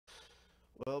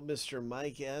Well, Mr.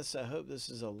 Mike S., I hope this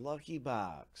is a lucky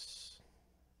box.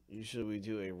 Usually we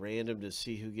do a random to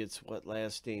see who gets what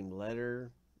last name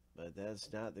letter, but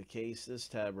that's not the case this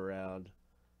time around.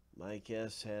 Mike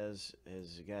S. has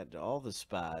got all the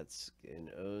spots and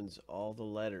owns all the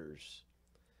letters.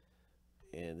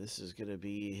 And this is going to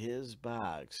be his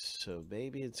box. So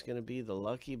maybe it's going to be the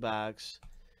lucky box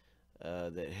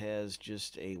that has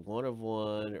just a one of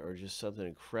one or just something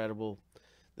incredible.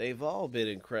 They've all been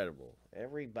incredible.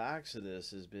 Every box of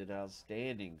this has been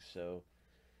outstanding. So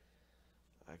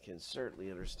I can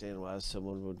certainly understand why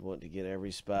someone would want to get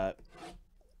every spot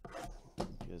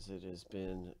because it has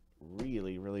been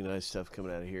really, really nice stuff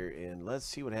coming out of here. And let's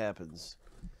see what happens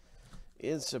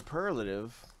in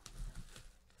Superlative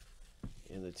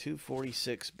in the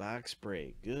 246 box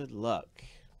break. Good luck.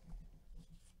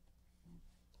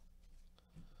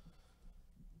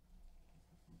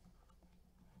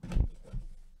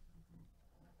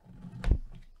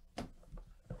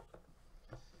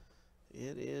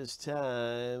 It is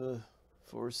time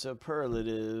for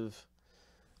Superlative.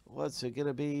 What's it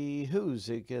gonna be? Who's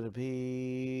it gonna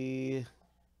be?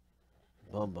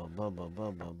 Bum bum bum bum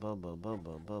bum bum bum bum bum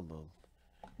bum bum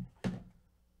bum.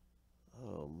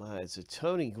 Oh my, it's a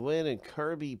Tony Gwynn and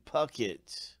Kirby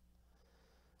Puckett.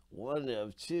 One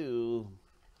of two.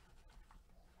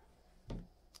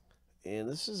 And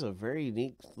this is a very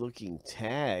unique looking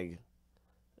tag.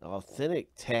 Authentic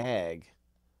tag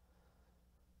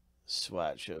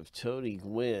swatch of Tony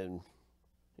Gwynn.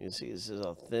 You can see this is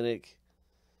authentic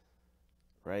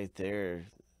right there.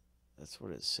 That's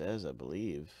what it says, I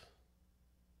believe.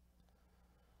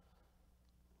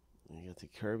 You got the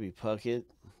Kirby Puckett.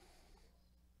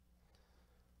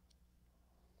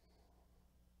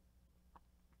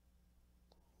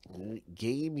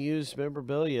 Game used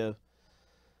memorabilia.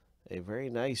 A very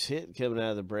nice hit coming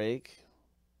out of the break.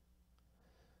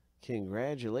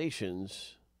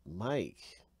 Congratulations,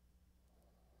 Mike.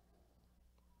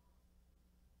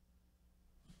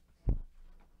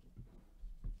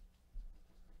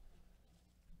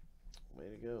 Way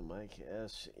to go, Mike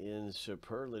S. in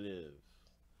Superlative.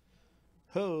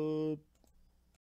 Hope.